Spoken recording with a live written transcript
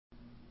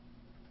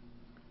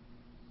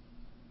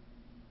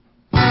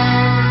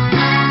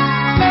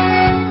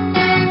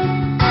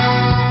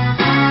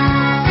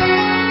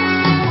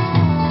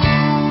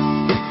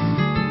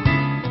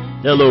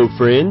Hello,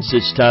 friends.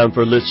 It's time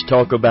for Let's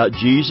Talk About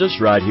Jesus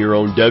right here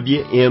on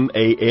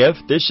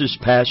WMAF. This is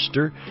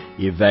Pastor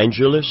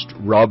Evangelist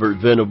Robert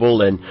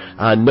Venable, and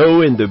I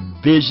know in the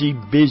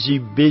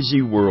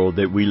busy world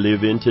that we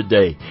live in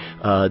today,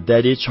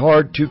 that it's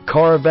hard to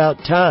carve out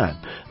time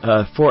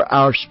for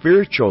our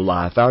spiritual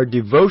life, our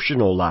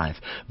devotional life.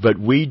 But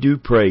we do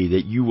pray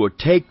that you will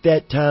take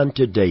that time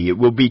today. It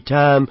will be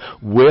time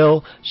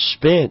well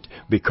spent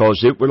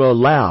because it will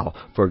allow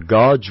for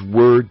God's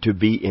Word to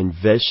be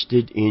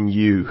invested in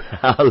you.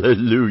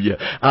 Hallelujah.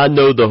 I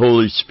know the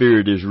Holy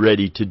Spirit is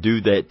ready to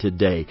do that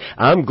today.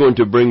 I'm going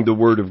to bring the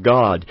Word of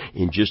God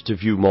in just a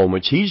few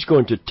moments. He's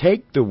going to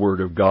take the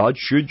Word of God,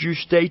 should you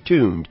stay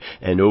tuned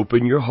and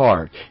open your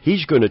heart.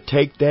 He's going to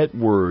take that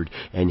Word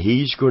and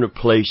He's going to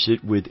place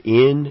it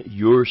within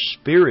your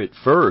spirit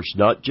first,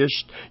 not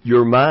just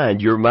your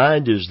mind. Your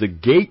mind is the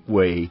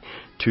gateway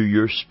to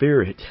your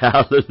spirit.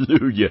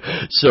 Hallelujah.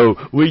 So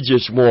we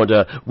just want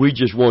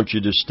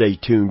you to stay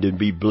tuned and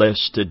be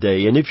blessed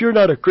today. And if you're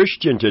not a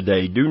Christian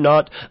today, do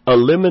not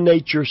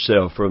eliminate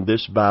yourself from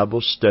this Bible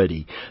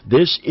study.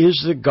 This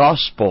is the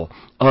gospel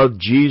of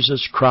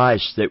Jesus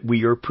Christ that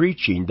we are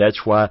preaching.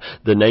 That's why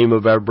the name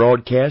of our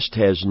broadcast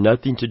has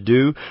nothing to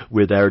do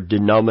with our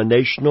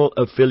denominational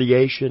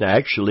affiliation.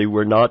 Actually,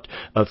 we're not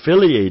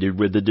affiliated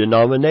with the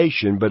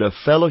denomination, but a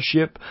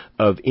fellowship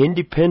of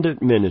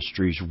independent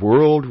ministries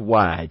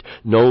worldwide,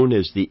 known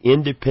as the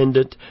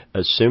Independent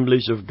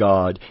Assemblies of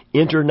God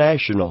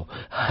International.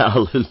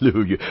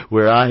 Hallelujah.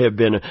 Where I have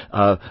been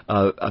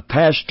a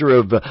pastor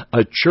of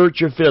a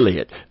church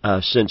affiliate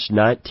since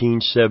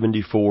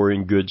 1974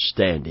 in good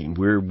standing.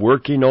 We're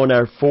working on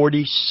our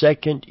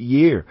 42nd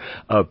year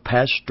of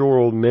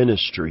pastoral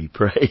ministry.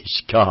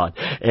 Praise God.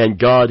 And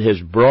God has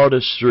brought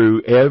us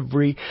through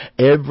every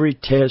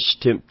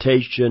test,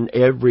 temptation,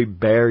 every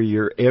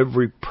barrier,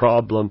 every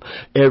problem,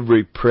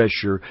 every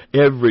pressure,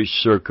 every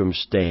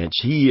circumstance.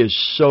 He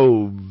is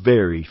so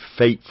very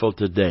faithful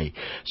today.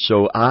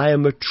 So I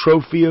am a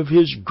trophy of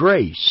His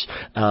grace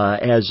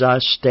as I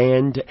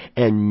stand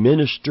and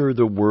minister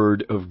the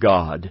Word of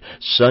God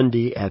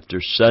Sunday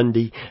after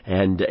Sunday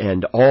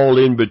and all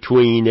in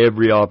between,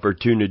 every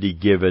opportunity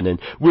given. And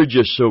we're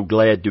just so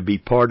glad to be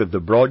part of the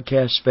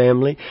broadcast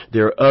family.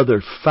 There are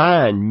other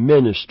fine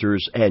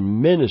ministers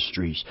and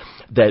ministries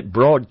that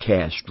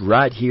broadcast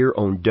right here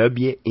on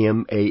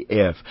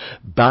WMAF.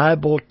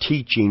 Bible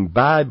teaching,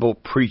 Bible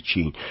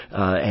preaching,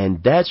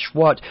 and that's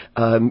what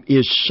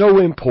is so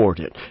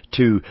important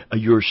to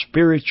your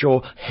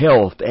spiritual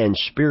health and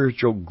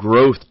spiritual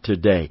growth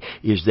today,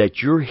 is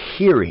that you're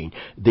hearing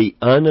the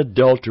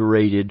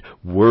unadulterated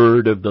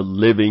Word of the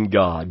living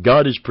God.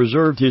 God has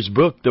preserved His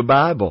book, the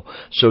Bible,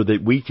 so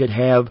that we could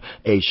have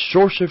a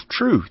source of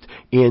truth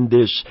in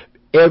this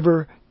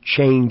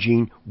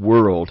ever-changing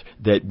world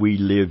that we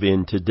live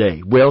in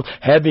today. Well,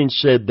 having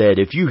said that,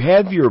 if you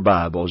have your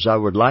Bibles, I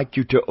would like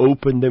you to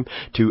open them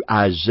to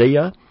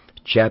Isaiah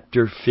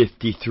chapter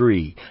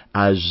 53.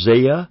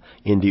 Isaiah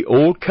in the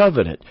Old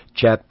Covenant,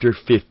 chapter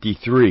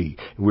 53.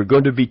 We're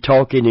going to be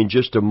talking in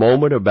just a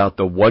moment about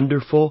the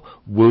wonderful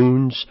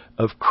wounds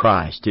of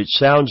Christ. It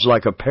sounds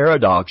like a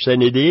paradox,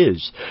 and it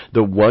is.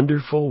 The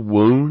wonderful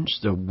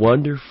wounds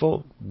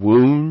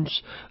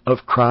of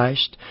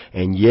Christ,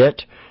 and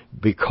yet,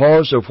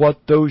 because of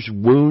what those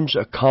wounds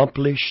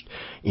accomplished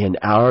in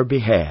our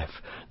behalf,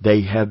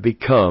 they have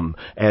become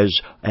as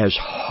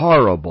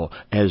horrible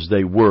as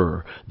they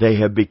were. They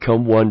have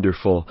become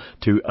wonderful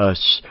to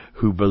us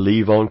who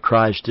believe on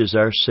Christ as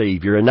our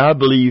Savior. And I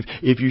believe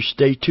if you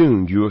stay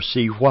tuned, you will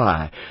see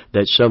why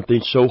that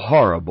something so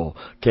horrible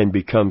can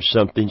become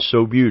something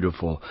so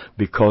beautiful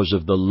because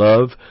of the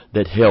love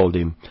that held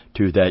Him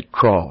to that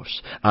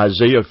cross.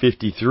 Isaiah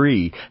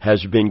 53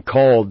 has been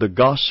called the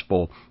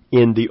gospel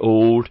in the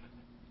Old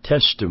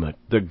Testament,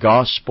 the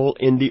gospel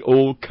in the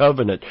Old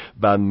Covenant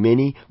by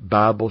many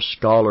Bible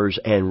scholars,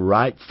 and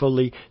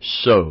rightfully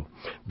so,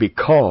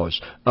 because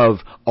of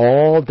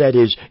all that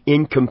is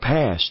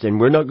encompassed. And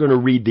we're not going to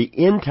read the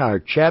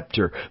entire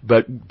chapter,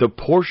 but the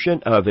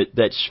portion of it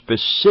that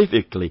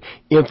specifically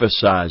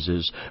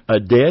emphasizes a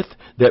death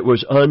that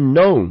was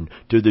unknown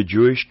to the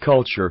Jewish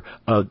culture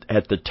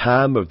at the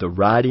time of the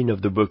writing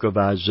of the book of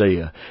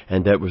Isaiah,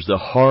 and that was the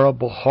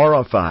horrible,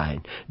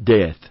 horrifying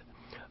death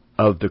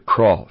of the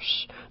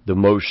cross, the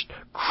most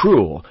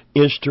cruel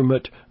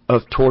instrument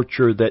of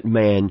torture that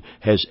man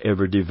has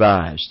ever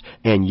devised.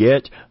 And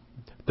yet,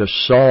 the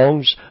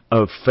songs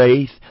of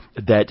faith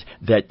that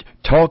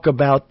talk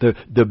about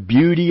the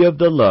beauty of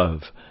the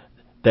love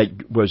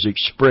that was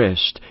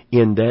expressed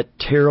in that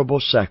terrible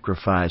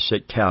sacrifice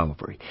at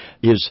Calvary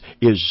is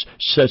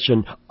such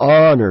an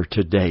honor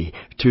today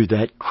to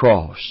that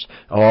cross.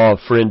 Oh,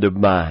 friend of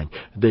mine,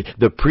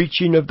 the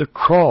preaching of the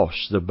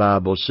cross, the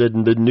Bible said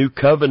in the New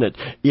Covenant,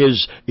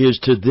 is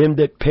to them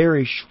that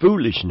perish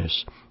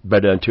foolishness,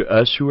 But unto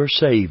us who are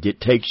saved, it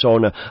takes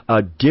on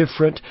a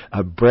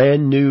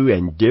brand new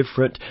and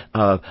different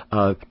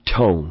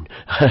tone.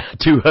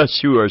 To us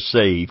who are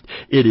saved,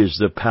 it is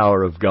the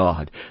power of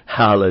God.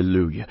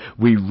 Hallelujah.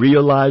 We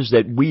realize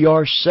that we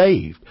are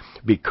saved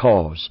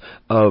because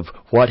of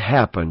what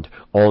happened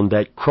on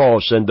that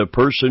cross and the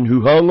person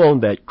who hung on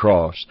that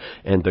cross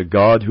and the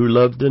God who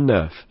loved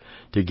enough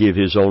to give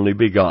His only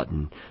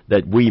begotten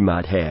that we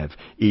might have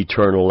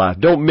eternal life.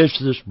 Don't miss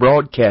this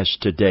broadcast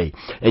today.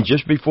 And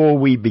just before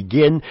we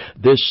begin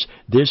this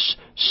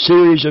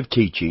series of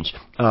teachings,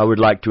 I would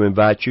like to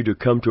invite you to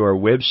come to our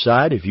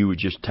website. If you would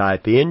just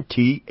type in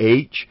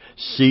THCOG.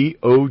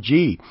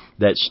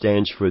 That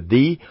stands for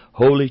The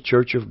Holy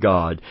Church of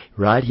God,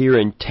 right here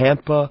in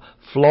Tampa,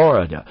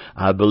 Florida.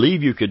 I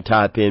believe you could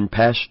type in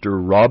Pastor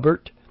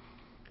Robert,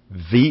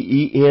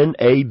 Venable,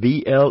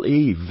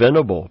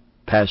 Venable,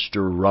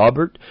 Pastor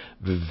Robert,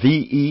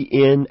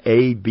 Venable,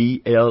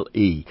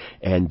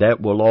 and that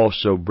will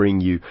also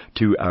bring you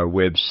to our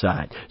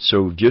website.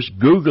 So just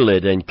Google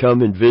it and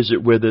come and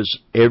visit with us.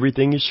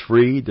 Everything is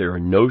free. There are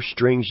no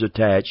strings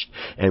attached,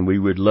 and we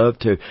would love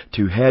to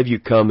have you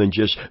come and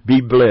just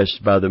be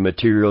blessed by the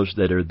materials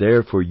that are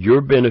there for your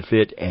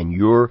benefit and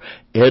your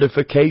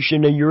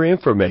edification and your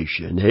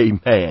information.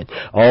 Amen.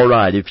 All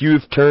right, if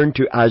you've turned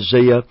to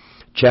Isaiah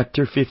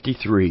Chapter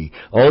 53,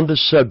 on the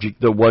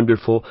subject, the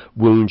wonderful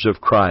wounds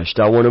of Christ,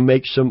 I want to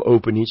make some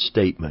opening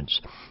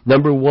statements.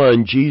 Number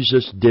one,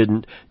 Jesus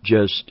didn't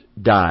just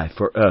die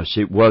for us.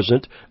 It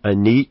wasn't a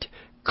neat,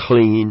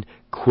 clean,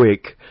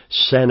 quick,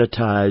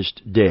 sanitized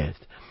death.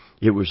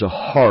 It was a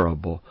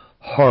horrible,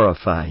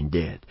 horrifying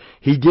death.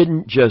 He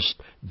didn't just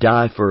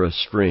die for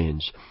us,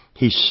 friends.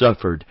 He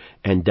suffered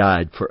and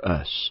died for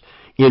us.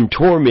 In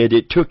torment,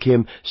 it took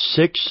Him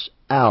 6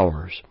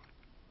 hours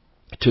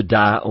to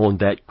die on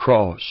that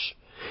cross.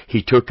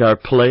 He took our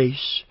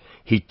place.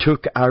 He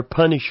took our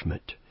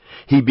punishment.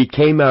 He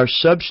became our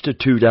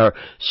substitute, our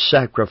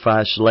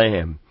sacrifice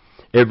lamb.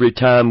 Every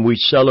time we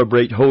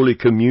celebrate Holy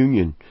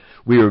Communion,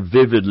 we are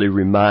vividly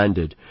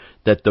reminded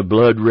that the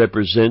blood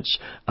represents,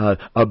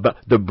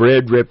 the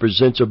bread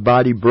represents a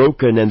body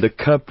broken, and the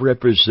cup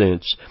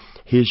represents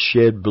His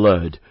shed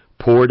blood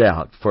poured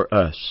out for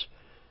us.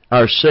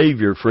 Our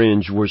Savior,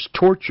 friends, was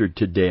tortured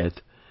to death.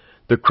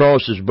 The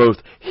cross is both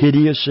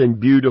hideous and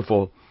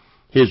beautiful,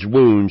 His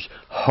wounds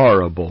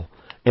horrible,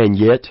 and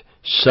yet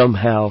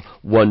somehow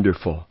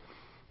wonderful.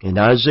 In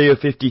Isaiah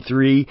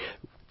 53,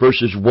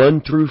 verses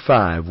 1 through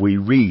 5, we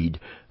read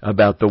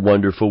about the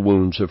wonderful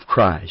wounds of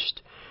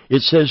Christ.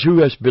 It says, "Who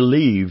has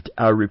believed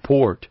our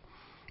report?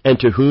 And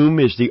to whom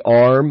is the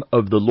arm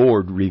of the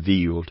Lord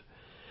revealed?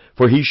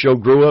 For He shall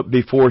grow up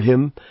before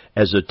Him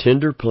as a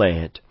tender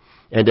plant,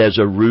 and as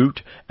a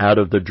root out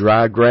of the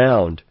dry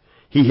ground.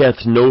 He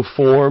hath no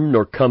form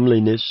nor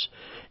comeliness,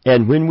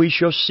 and when we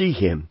shall see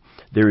Him,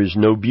 there is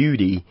no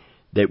beauty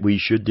that we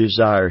should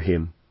desire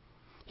Him.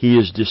 He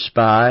is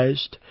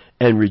despised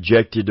and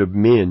rejected of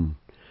men,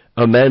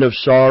 a man of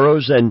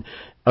sorrows and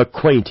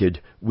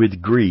acquainted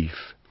with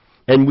grief.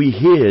 And we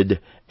hid,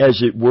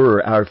 as it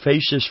were, our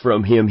faces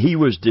from Him. He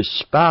was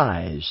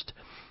despised,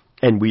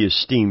 and we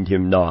esteemed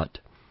Him not.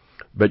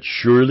 But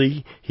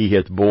surely He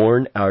hath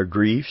borne our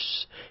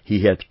griefs,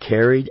 He hath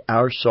carried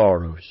our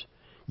sorrows.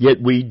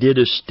 Yet we did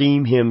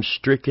esteem Him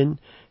stricken,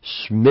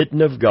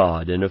 smitten of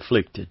God, and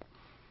afflicted.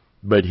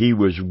 But He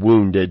was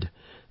wounded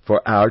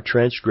for our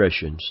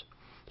transgressions.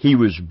 He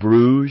was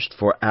bruised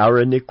for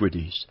our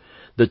iniquities.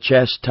 The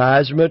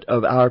chastisement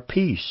of our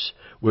peace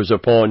was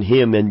upon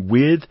Him, and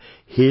with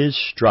His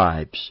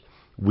stripes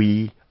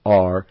we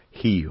are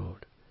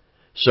healed."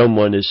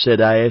 Someone has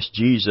said, I asked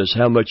Jesus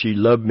how much He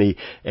loved me,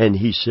 and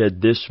He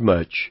said this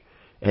much,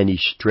 and He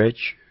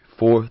stretched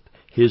forth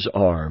His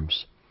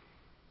arms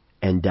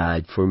and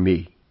died for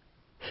me.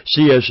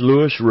 C.S.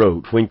 Lewis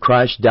wrote, when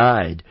Christ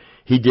died,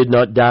 He did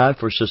not die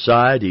for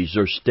societies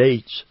or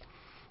states,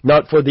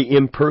 not for the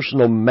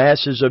impersonal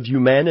masses of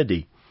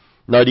humanity,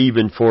 not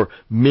even for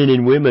men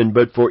and women,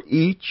 but for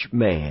each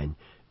man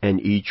and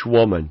each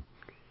woman.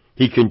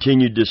 He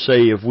continued to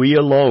say, if we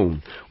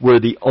alone were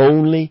the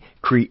only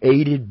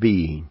created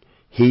being,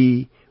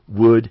 He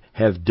would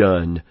have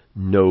done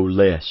no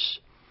less.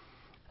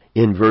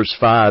 In verse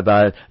 5,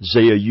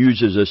 Isaiah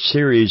uses a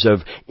series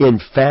of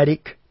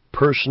emphatic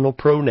personal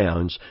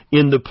pronouns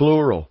in the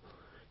plural.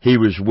 He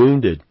was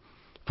wounded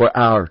for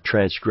our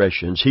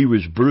transgressions. He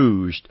was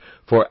bruised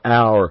for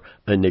our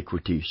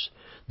iniquities.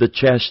 The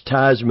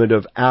chastisement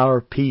of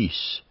our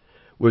peace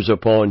was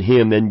upon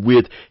Him, and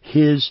with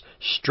His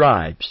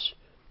stripes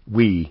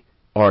we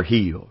are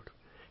healed.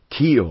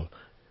 Keel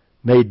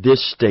made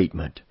this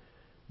statement,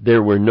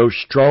 there were no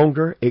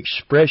stronger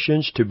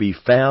expressions to be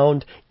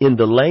found in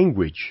the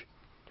language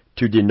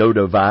to denote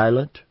a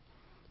violent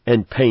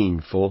and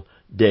painful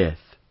death.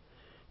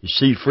 You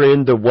see,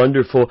 friend, the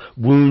wonderful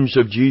wounds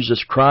of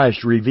Jesus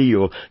Christ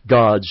reveal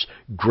God's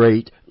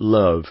great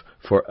love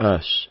for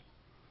us.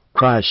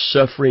 Christ's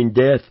suffering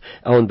death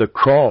on the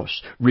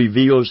cross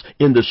reveals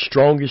in the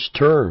strongest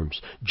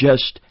terms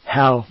just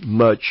how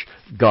much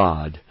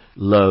God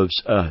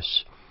loves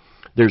us.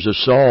 There's a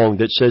song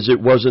that says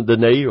it wasn't the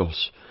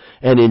nails.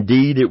 And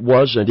indeed it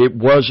wasn't. It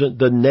wasn't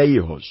the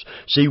nails.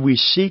 See, we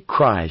see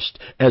Christ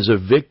as a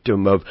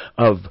victim of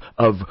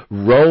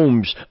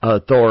Rome's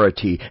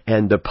authority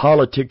and the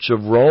politics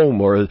of Rome,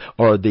 or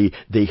the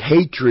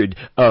hatred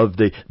of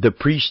the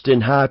priest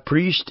and high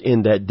priest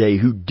in that day,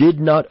 who did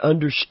not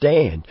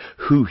understand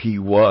who He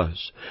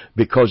was.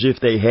 Because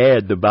if they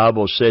had, the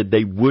Bible said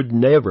they would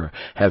never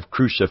have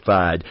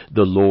crucified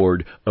the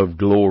Lord of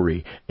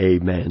glory.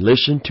 Amen.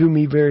 Listen to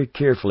me very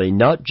carefully.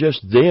 Not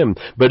just them,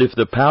 but if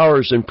the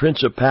powers and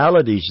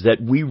principalities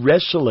that we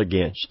wrestle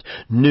against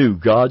knew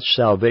God's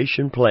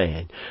salvation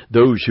plan,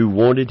 those who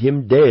wanted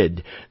Him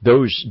dead,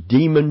 those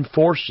demon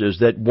forces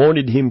that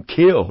wanted Him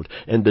killed,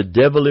 and the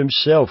devil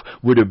himself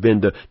would have been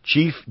the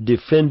chief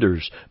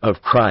defenders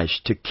of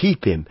Christ to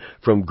keep Him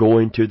from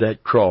going to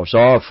that cross.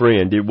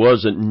 Friend, it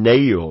wasn't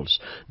nails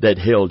that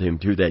held Him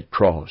to that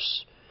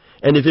cross.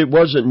 And if it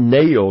wasn't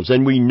nails,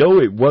 and we know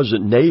it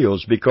wasn't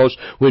nails because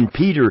when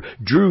Peter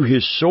drew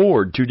his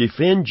sword to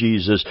defend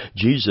Jesus,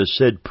 Jesus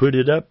said, "Put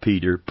it up,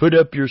 Peter. Put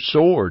up your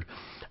sword.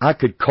 I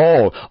could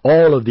call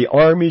all of the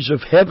armies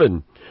of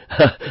heaven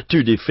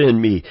to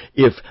defend me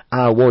if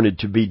I wanted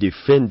to be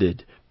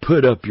defended.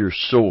 Put up your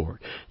sword."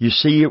 You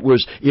see,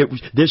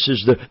 this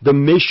is the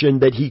mission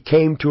that He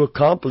came to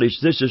accomplish.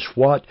 This is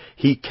what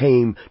He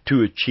came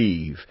to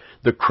achieve.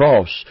 The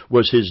cross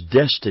was His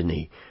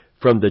destiny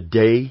from the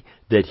day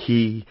that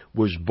He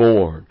was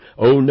born.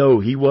 Oh no,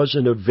 He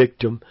wasn't a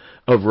victim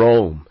of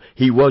Rome.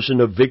 He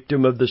wasn't a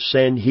victim of the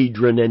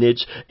Sanhedrin and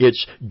its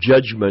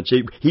judgments.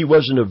 He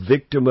wasn't a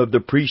victim of the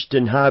priest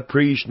and high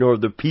priest, nor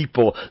the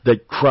people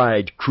that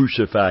cried,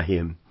 "Crucify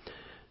Him."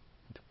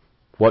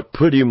 What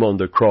put Him on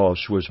the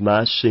cross was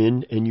my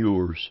sin and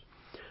yours.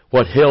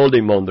 What held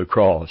Him on the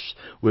cross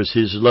was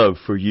His love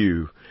for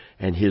you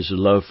and His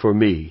love for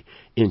me,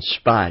 in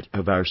spite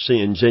of our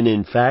sins. And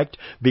in fact,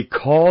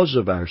 because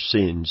of our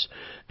sins,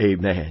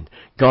 amen,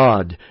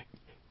 God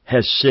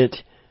has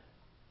sent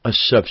a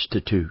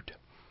substitute,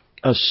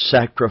 a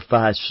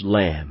sacrifice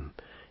lamb,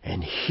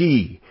 and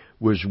He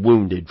was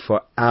wounded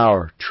for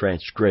our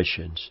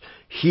transgressions.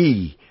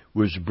 He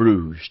was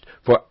bruised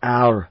for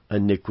our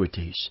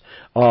iniquities.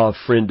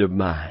 Friend of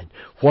mine,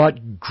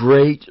 what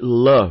great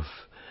love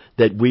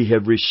that we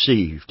have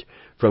received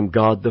from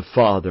God the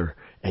Father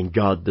and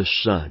God the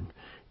Son.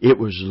 It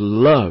was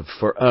love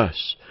for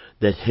us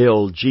that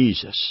held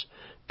Jesus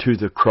to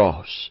the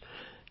cross,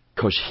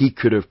 because He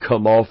could have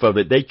come off of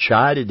it. They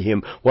chided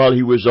Him while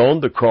He was on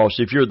the cross.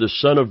 "If you're the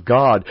Son of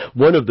God,"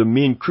 one of the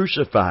men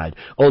crucified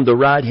on the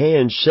right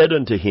hand said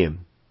unto Him,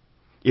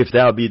 "If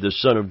thou be the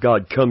Son of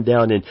God, come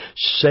down and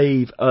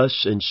save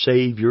us and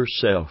save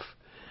yourself."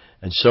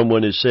 And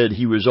someone has said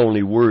He was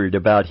only worried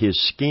about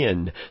His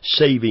skin,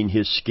 saving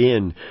His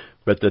skin.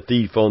 But the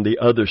thief on the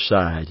other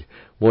side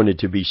wanted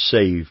to be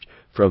saved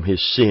from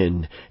his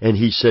sin. And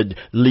He said,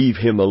 "Leave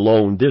him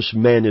alone. This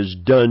man has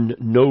done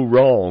no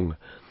wrong.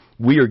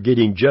 We are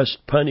getting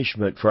just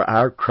punishment for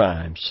our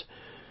crimes."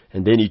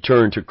 And then he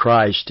turned to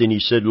Christ and he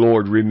said,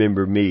 "Lord,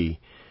 remember me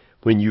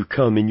when you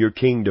come in your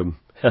kingdom."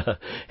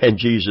 And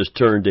Jesus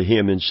turned to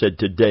him and said,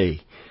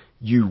 "Today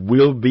you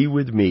will be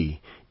with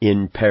me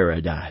in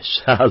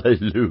paradise."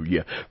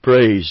 Hallelujah.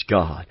 Praise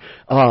God.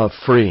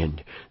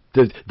 Friend,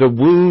 the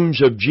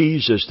wounds of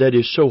Jesus that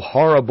is so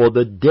horrible,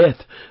 the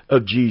death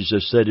of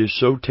Jesus that is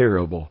so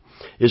terrible,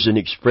 is an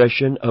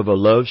expression of a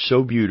love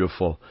so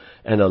beautiful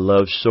and a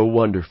love so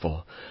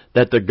wonderful,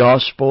 that the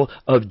gospel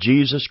of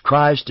Jesus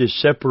Christ is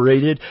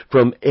separated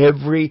from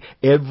every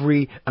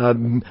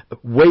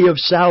way of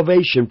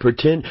salvation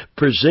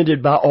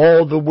presented by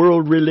all the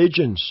world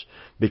religions,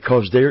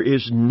 because there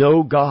is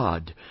no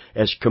God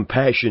as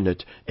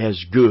compassionate,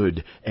 as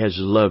good, as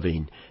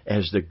loving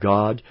as the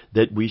God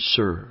that we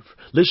serve.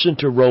 Listen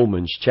to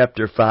Romans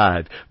chapter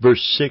 5,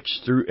 verse 6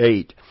 through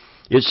 8.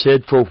 It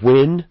said, "For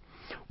when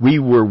we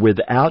were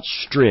without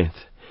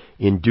strength,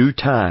 in due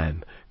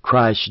time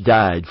Christ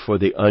died for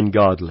the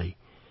ungodly.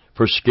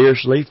 For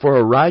scarcely for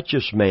a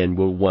righteous man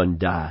will one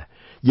die.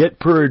 Yet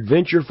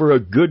peradventure for a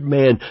good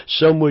man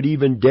some would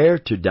even dare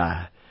to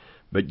die.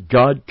 But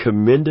God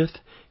commendeth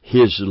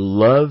His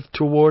love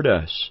toward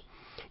us,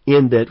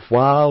 in that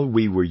while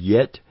we were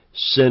yet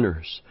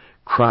sinners,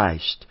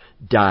 Christ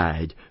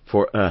died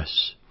for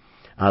us."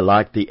 I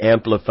like the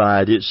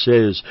Amplified. It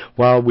says,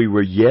 "While we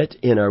were yet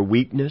in our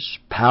weakness,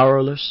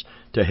 powerless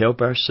to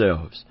help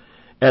ourselves,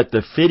 at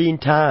the fitting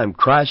time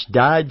Christ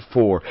died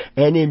for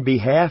and in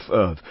behalf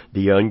of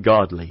the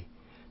ungodly."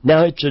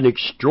 Now it's an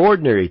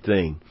extraordinary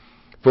thing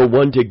for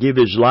one to give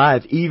his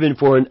life even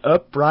for an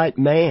upright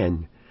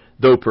man,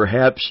 though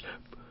perhaps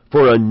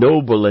for a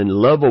noble and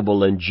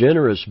lovable and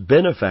generous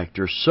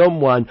benefactor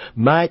someone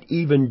might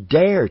even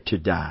dare to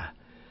die.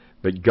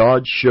 But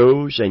God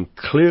shows and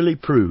clearly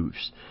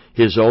proves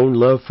His own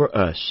love for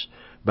us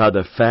by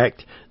the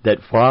fact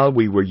that while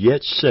we were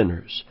yet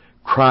sinners,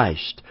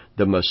 Christ,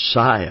 the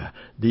Messiah,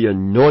 the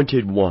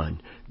Anointed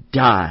One,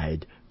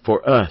 died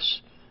for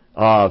us.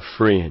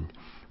 Friend,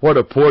 what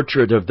a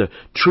portrait of the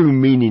true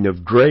meaning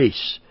of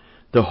grace.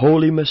 The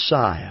Holy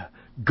Messiah,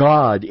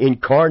 God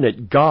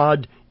incarnate,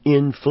 God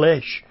in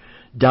flesh,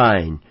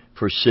 dying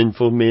for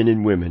sinful men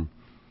and women.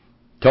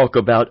 Talk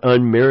about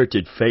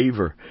unmerited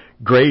favor,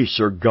 grace,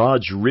 or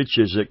God's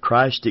riches at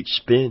Christ's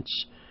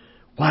expense.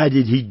 Why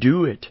did He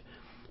do it?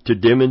 To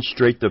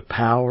demonstrate the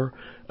power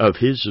of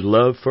His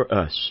love for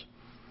us.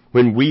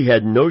 When we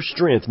had no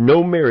strength,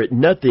 no merit,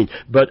 nothing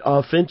but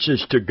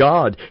offenses to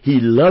God, He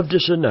loved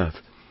us enough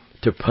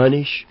to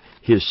punish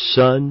His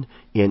Son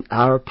in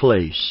our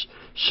place.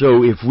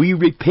 So if we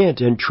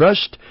repent and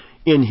trust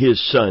in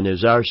His Son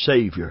as our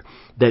Savior,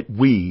 that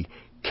we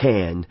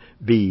can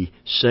be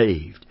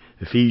saved.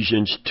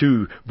 Ephesians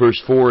 2,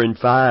 verse 4 and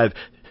 5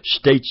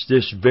 states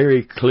this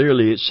very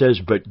clearly. It says,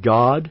 "But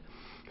God,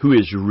 who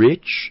is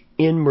rich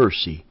in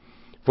mercy,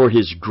 for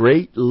His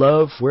great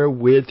love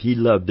wherewith He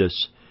loved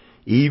us,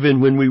 even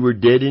when we were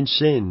dead in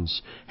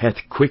sins,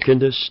 hath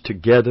quickened us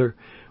together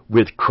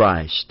with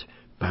Christ.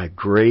 By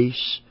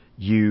grace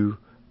you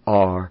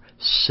are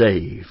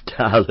saved."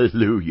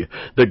 Hallelujah.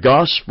 The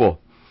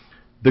gospel,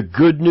 the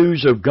good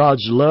news of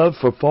God's love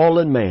for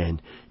fallen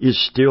man, is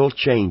still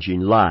changing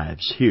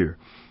lives here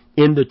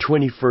in the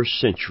 21st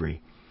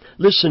century.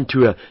 Listen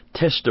to a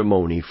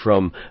testimony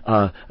from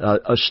a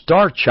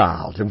star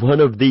child, one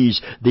of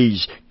these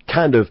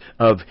kind of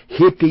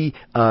hippie,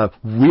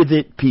 with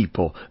it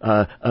people,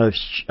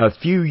 a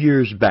few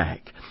years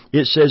back.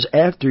 It says,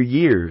 after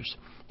years,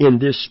 in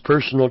this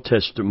personal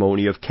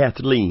testimony of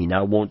Kathleen,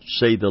 I won't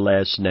say the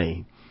last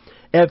name,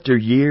 after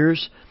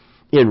years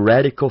in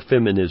radical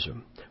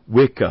feminism,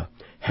 Wicca,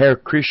 Hare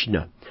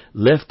Krishna,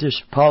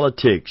 leftist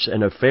politics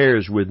and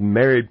affairs with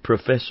married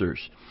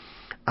professors,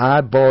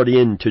 I bought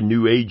into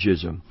New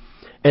Ageism,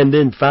 and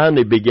then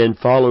finally began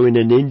following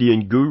an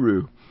Indian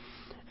guru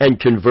and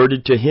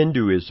converted to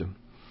Hinduism.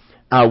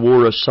 I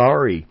wore a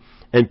sari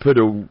and put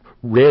a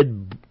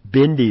red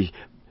bindi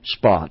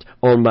spot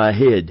on my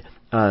head,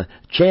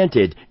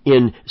 chanted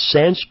in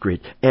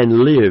Sanskrit, and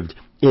lived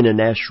in an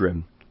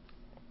ashram.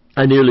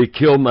 I nearly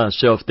killed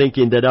myself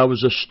thinking that I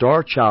was a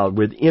star child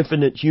with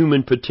infinite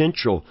human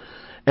potential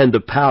and the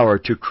power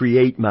to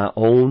create my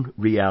own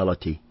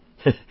reality.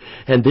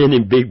 And then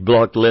in big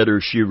block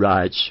letters she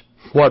writes,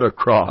 "What a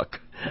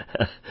crock."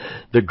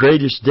 "The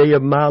greatest day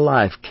of my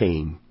life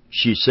came,"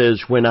 she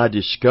says, "when I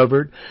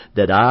discovered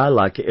that I,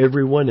 like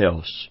everyone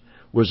else,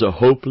 was a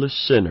hopeless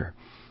sinner,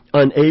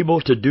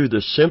 unable to do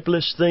the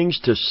simplest things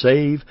to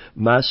save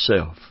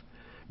myself.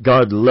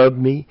 God loved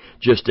me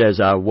just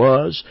as I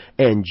was,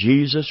 and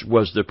Jesus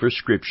was the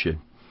prescription.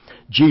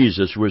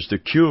 Jesus was the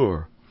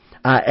cure.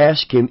 I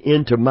asked Him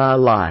into my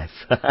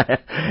life,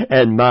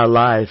 and my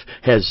life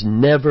has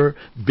never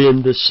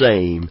been the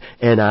same,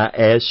 and I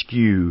ask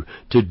you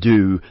to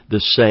do the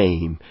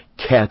same."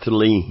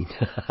 Kathleen.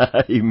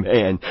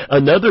 Amen.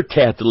 Another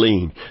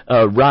Kathleen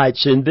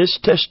writes in this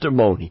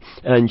testimony,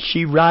 and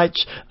she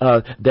writes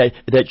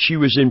that she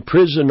was in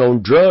prison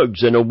on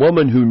drugs, and a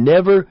woman who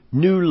never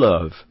knew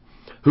love,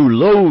 who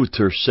loathed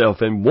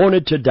herself and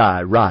wanted to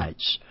die,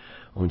 writes,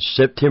 "On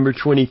September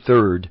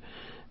 23rd,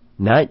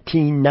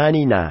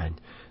 1999,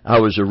 I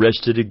was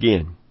arrested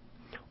again.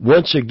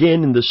 Once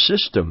again in the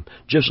system,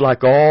 just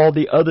like all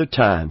the other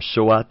times,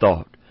 so I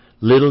thought.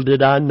 Little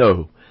did I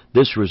know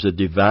this was a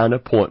divine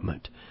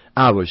appointment.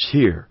 I was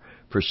here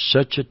for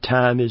such a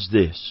time as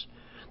this.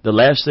 The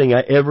last thing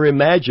I ever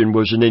imagined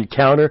was an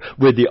encounter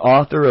with the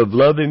author of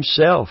love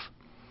Himself.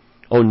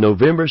 On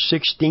November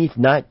 16th,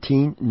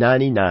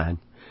 1999,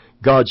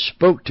 God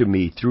spoke to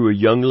me through a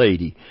young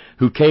lady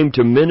who came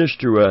to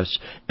minister us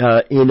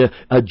in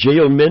a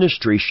jail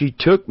ministry. She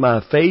took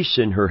my face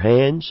in her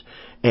hands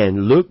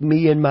and looked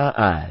me in my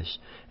eyes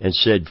and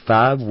said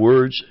 5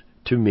 words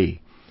to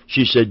me.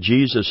 She said,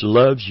 "Jesus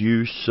loves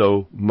you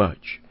so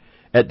much."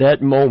 At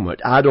that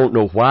moment, I don't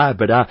know why,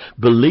 but I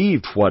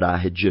believed what I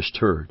had just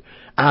heard.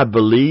 I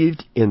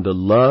believed in the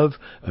love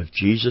of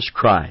Jesus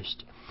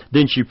Christ.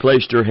 Then she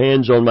placed her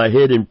hands on my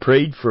head and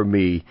prayed for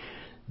me.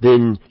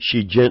 Then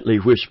she gently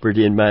whispered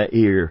in my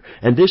ear,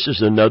 and this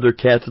is another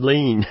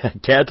Kathleen,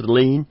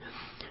 "Kathleen,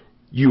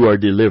 you are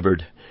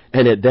delivered."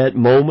 And at that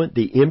moment,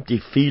 the empty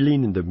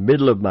feeling in the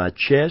middle of my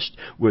chest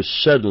was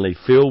suddenly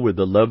filled with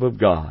the love of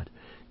God.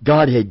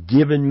 God had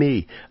given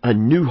me a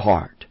new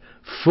heart,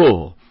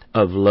 full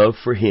of love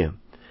for Him.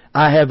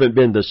 I haven't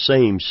been the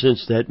same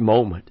since that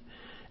moment.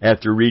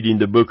 After reading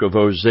the book of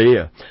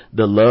Hosea,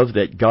 the love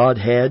that God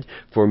had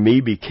for me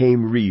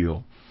became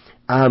real.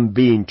 I'm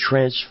being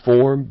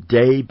transformed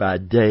day by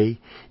day.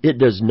 It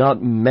does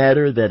not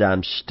matter that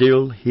I'm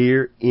still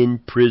here in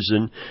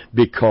prison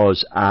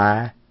because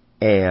I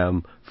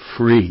am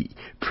free.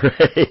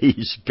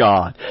 Praise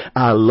God.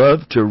 I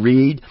love to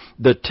read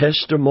the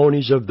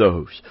testimonies of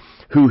those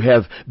who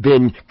have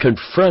been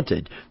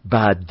confronted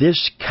by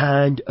this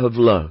kind of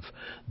love,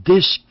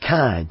 this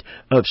kind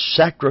of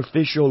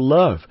sacrificial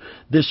love.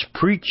 This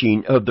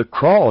preaching of the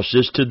cross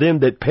is to them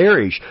that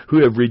perish,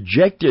 who have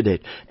rejected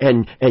it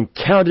and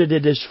counted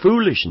it as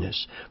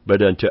foolishness.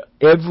 But unto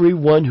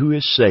everyone who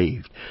is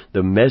saved,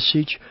 the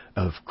message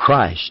of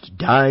Christ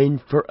dying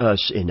for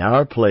us in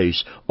our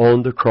place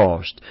on the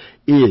cross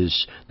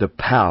is the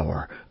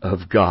power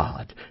of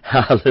God.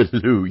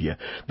 Hallelujah.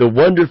 The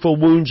wonderful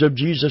wounds of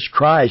Jesus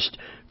Christ,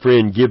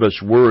 friend, give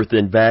us worth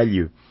and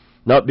value,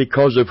 not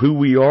because of who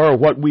we are or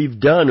what we've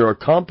done or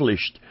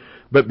accomplished,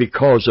 but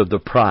because of the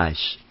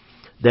price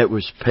that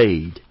was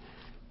paid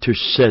to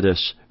set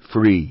us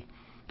free.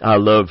 I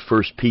love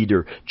 1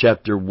 Peter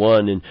chapter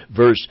 1 and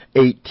verse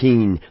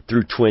 18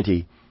 through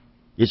 20.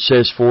 It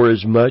says, "For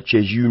as much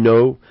as you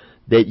know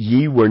that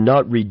ye were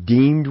not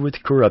redeemed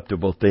with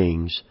corruptible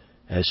things,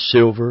 as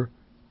silver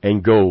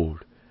and gold,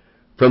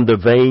 from the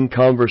vain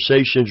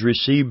conversations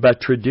received by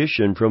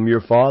tradition from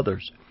your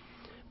fathers,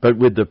 but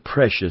with the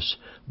precious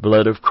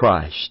blood of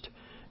Christ,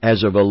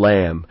 as of a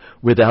lamb,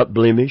 without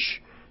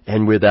blemish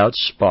and without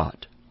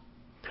spot,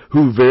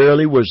 who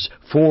verily was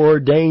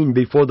foreordained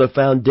before the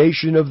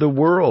foundation of the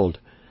world,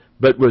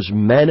 but was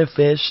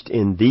manifest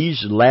in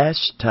these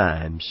last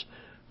times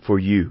for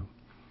you."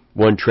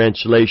 One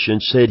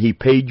translation said He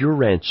paid your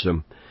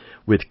ransom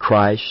with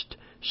Christ's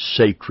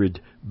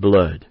sacred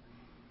blood.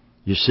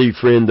 You see,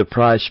 friend, the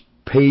price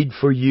paid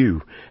for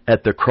you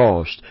at the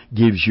cross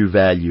gives you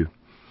value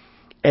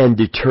and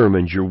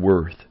determines your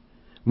worth.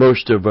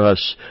 Most of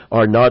us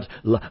are not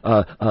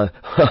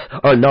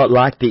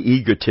like the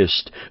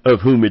egotist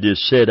of whom it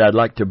is said, "I'd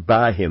like to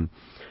buy him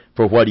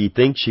for what he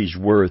thinks he's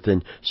worth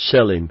and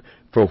sell him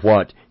for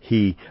what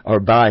or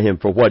buy him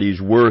for what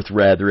he's worth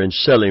rather and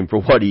sell him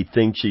for what he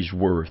thinks he's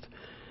worth."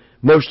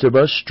 Most of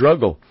us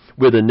struggle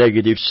with a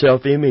negative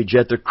self-image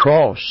at the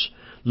cross,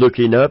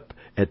 looking up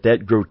at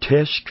that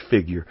grotesque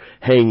figure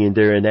hanging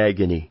there in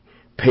agony.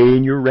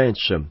 Paying your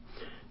ransom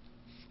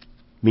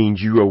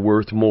means you are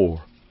worth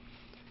more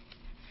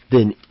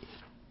than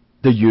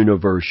the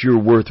universe. You're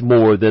worth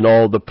more than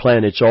all the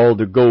planets, all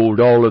the gold,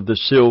 all of the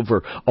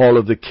silver, all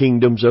of the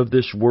kingdoms of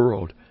this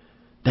world.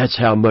 That's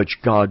how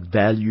much God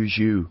values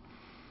you.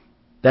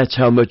 That's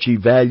how much He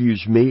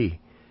values me.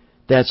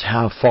 That's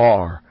how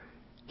far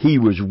He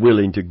was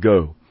willing to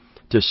go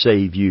to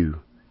save you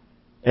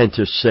and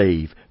to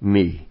save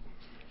me.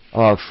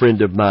 Oh,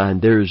 friend of mine,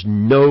 there is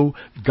no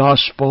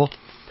gospel,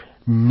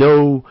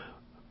 no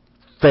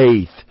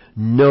faith,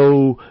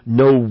 no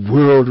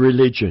world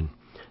religion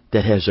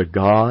that has a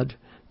God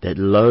that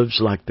loves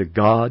like the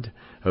God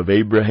of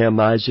Abraham,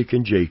 Isaac,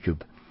 and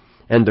Jacob,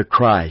 and the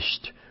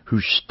Christ who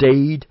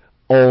stayed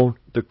on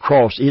the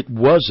cross. It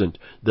wasn't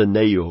the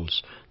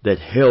nails that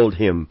held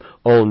Him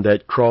on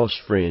that cross,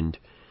 friend.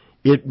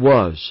 It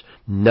was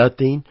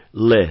nothing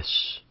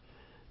less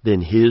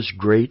than His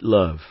great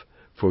love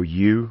for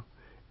you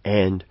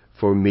and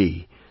for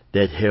me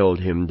that held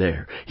Him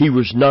there. He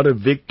was not a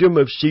victim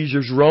of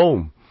Caesar's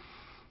Rome.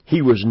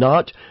 He was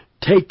not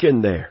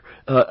taken there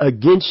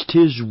against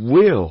His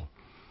will.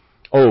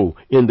 Oh,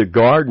 in the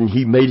garden,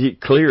 He made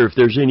it clear, if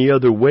there's any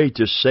other way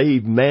to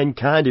save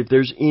mankind, if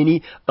there's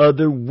any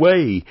other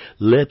way,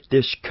 let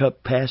this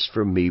cup pass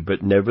from me.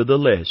 But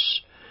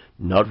nevertheless,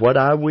 not what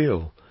I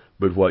will,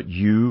 but what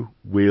you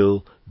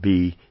will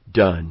be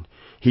done.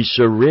 He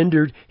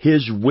surrendered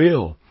His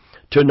will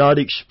to not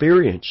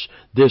experience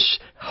this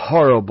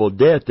horrible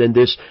death and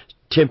this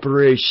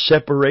temporary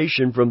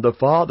separation from the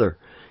Father.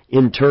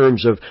 In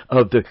terms of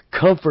the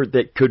comfort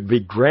that could be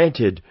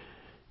granted,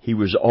 He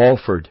was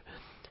offered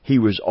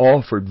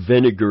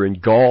vinegar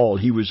and gall.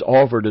 He was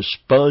offered a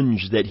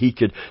sponge that He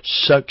could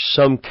suck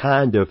some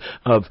kind of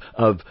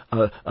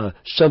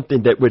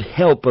something that would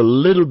help a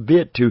little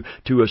bit to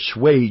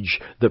assuage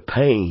the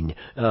pain.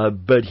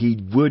 But He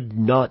would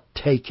not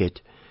take it.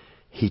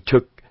 He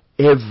took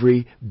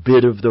every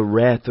bit of the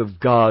wrath of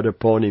God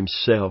upon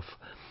Himself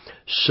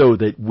so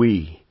that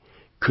we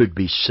could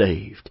be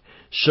saved,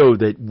 so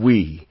that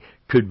we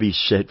could be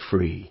set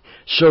free,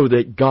 so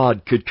that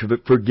God could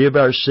forgive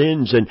our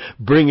sins and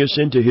bring us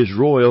into His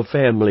royal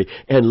family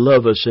and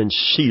love us and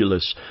seal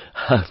us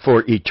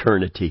for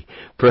eternity.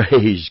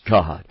 Praise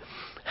God.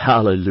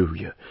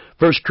 Hallelujah.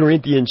 1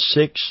 Corinthians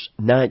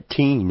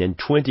 6:19 and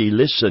 20,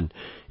 listen.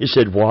 It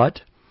said,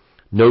 "What?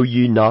 Know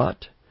ye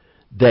not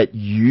that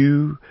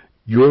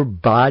your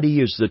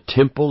body is the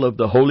temple of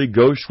the Holy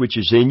Ghost which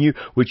is in you,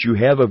 which you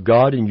have of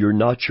God, and you're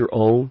not your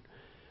own?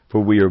 For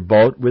we are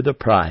bought with a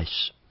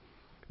price."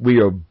 We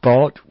are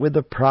bought with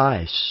a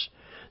price.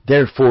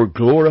 Therefore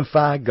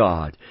glorify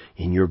God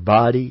in your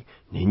body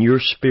and in your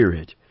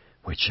spirit,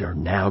 which are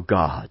now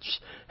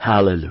God's.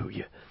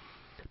 Hallelujah.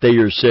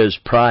 Thayer says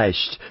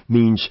price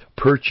means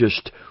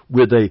purchased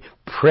with a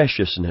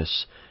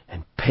preciousness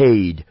and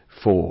paid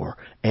for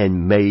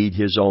and made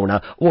His own.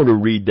 I want to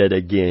read that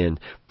again.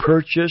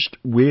 Purchased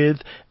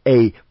with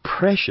a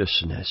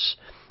preciousness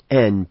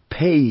and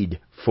paid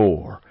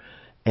for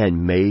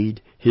and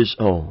made His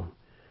own.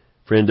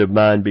 Friend of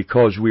mine,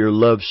 because we are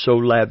loved so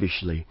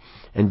lavishly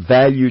and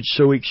valued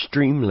so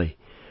extremely,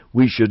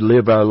 we should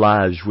live our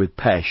lives with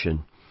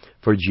passion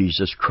for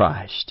Jesus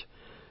Christ.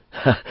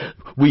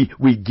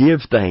 We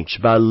give thanks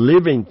by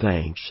living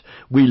thanks.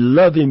 We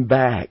love Him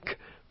back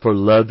for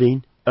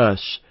loving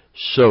us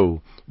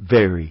so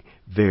very,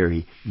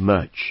 very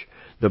much.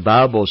 The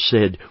Bible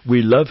said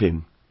we love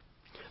Him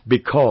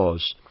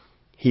because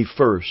He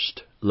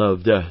first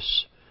loved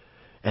us.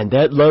 And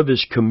that love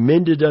is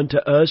commended unto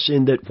us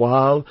in that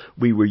while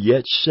we were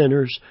yet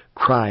sinners,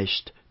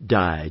 Christ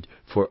died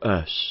for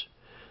us.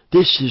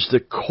 This is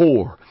the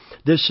core.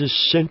 This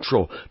is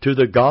central to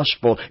the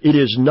gospel. It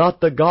is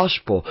not the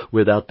gospel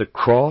without the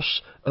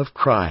cross of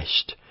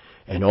Christ.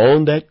 And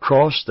on that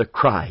cross, the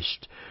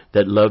Christ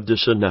that loved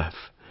us enough.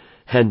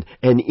 And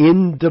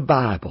in the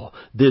Bible,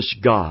 this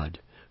God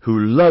who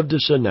loved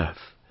us enough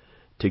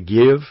to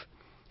give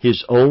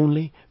His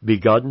only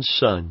begotten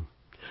Son,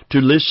 to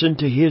listen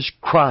to His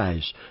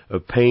cries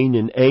of pain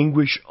and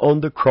anguish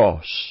on the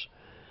cross,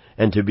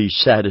 and to be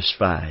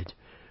satisfied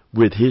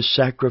with His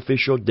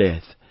sacrificial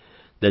death,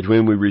 that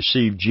when we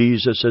receive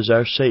Jesus as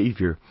our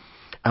Savior,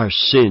 our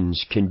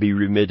sins can be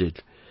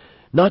remitted.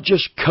 Not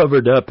just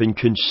covered up and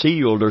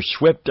concealed or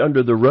swept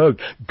under the rug.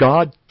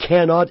 God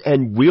cannot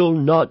and will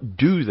not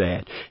do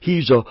that.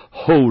 He's a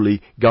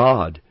holy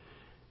God.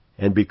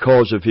 And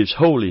because of His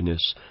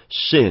holiness,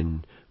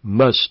 sin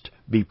must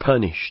be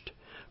punished.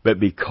 But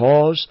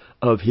because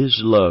of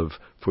His love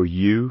for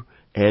you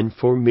and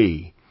for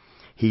me,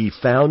 He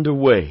found a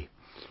way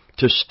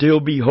to still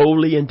be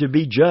holy and to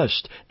be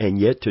just, and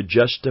yet to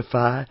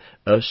justify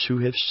us who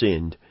have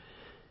sinned.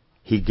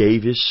 He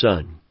gave His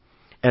Son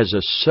as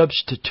a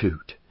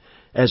substitute,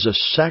 as a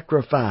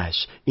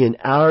sacrifice in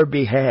our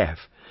behalf.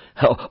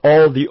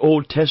 All the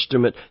Old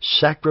Testament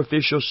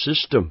sacrificial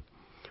system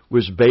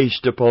was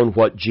based upon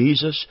what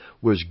Jesus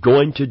was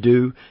going to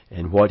do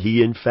and what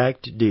He in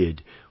fact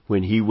did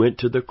when He went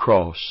to the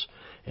cross.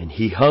 And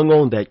He hung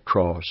on that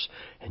cross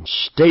and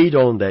stayed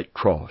on that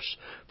cross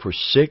for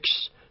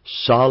 6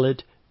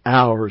 solid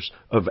hours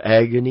of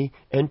agony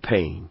and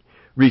pain,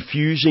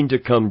 refusing to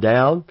come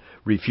down,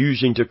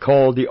 refusing to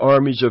call the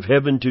armies of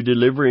heaven to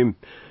deliver Him,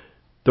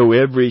 though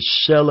every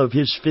cell of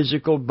His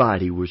physical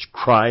body was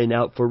crying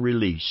out for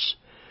release,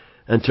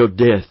 until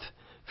death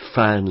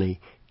finally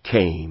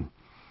came.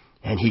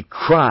 And He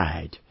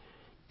cried,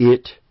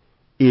 "It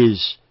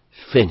is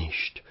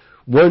finished."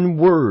 One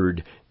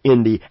word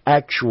in the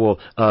actual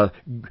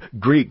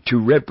Greek to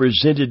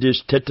represent it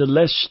is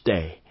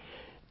tetelestai.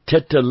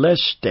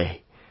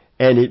 Tetelestai.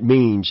 And it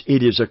means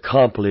it is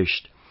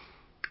accomplished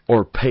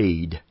or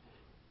paid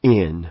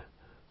in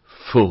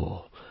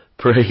full.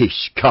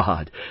 Praise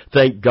God.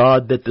 Thank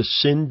God that the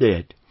sin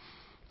debt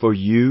for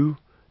you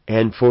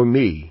and for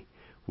me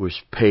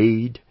was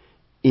paid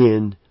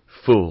in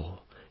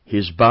full.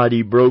 His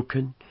body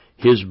broken,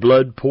 His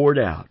blood poured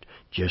out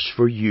just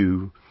for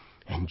you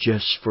and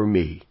just for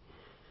me.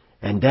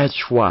 And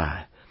that's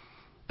why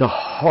the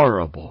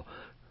horrible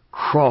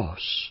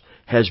cross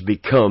has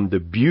become the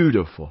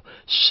beautiful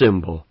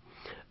symbol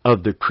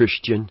of the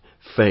Christian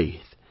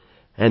faith.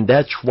 And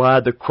that's why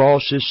the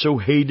cross is so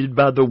hated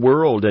by the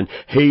world and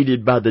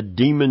hated by the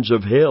demons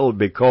of hell,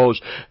 because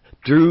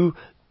through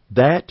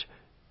that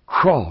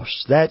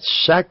cross, that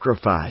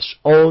sacrifice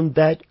on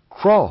that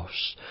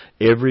cross,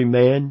 every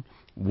man,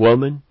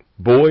 woman,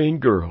 boy,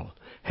 and girl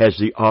has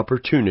the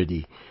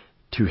opportunity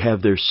to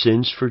have their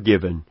sins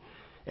forgiven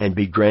and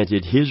be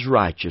granted His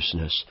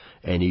righteousness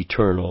and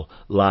eternal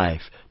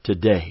life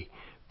today.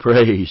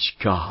 Praise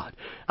God.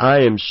 I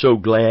am so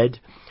glad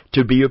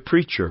to be a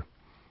preacher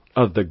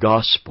of the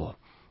gospel,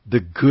 the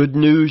good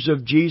news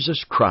of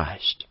Jesus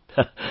Christ.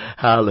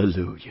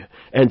 Hallelujah.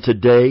 And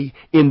today,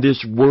 in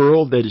this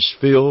world that is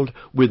filled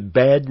with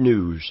bad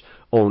news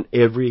on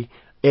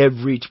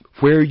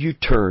where you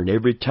turn,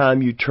 every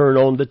time you turn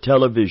on the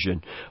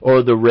television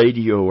or the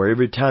radio, or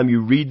every time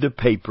you read the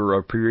paper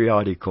or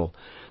periodical,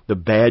 the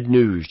bad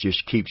news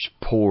just keeps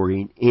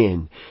pouring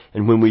in.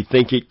 And when we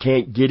think it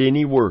can't get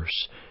any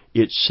worse,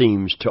 it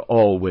seems to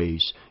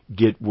always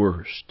get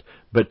worse.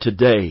 But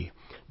today,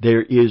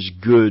 there is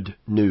good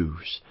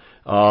news.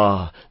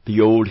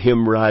 The old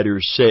hymn writer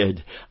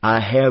said, "I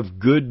have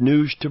good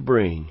news to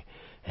bring,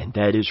 and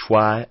that is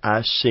why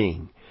I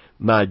sing.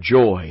 My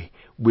joy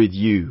with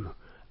you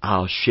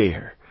I'll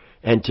share."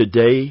 And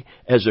today,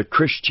 as a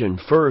Christian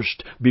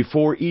first,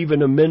 before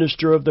even a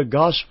minister of the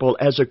gospel,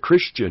 as a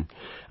Christian,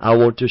 I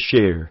want to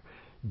share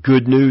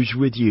good news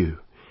with you.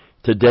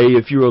 Today,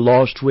 if you are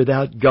lost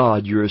without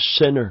God, you're a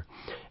sinner,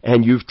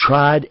 and you've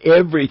tried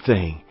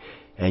everything,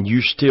 and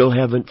you still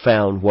haven't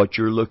found what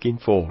you're looking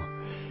for,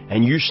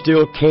 and you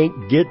still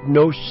can't get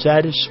no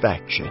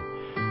satisfaction.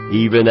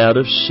 Even out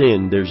of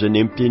sin, there's an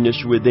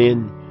emptiness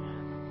within.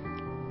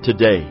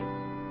 Today,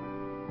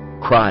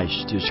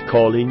 Christ is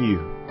calling you.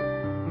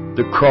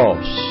 The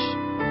cross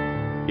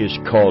is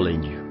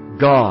calling you.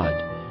 God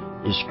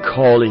is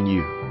calling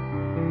you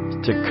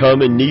to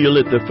come and kneel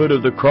at the foot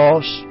of the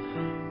cross,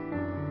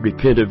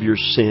 repent of your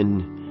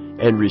sin,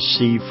 and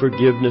receive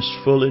forgiveness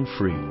full and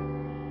free.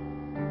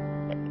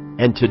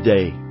 And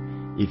today,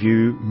 if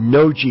you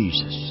know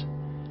Jesus,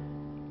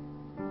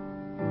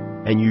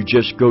 and you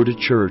just go to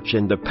church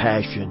and the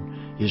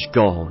passion is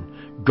gone,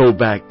 go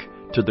back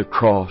to the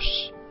cross.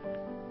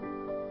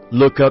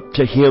 Look up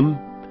to Him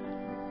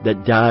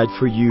that died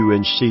for you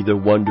and see the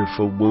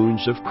wonderful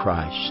wounds of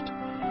Christ,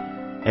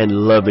 and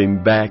love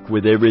Him back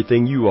with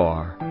everything you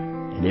are,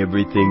 and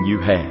everything you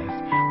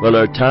have. Well,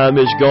 our time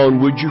is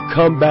gone. Would you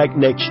come back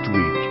next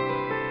week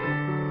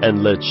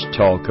and let's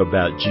talk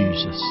about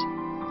Jesus?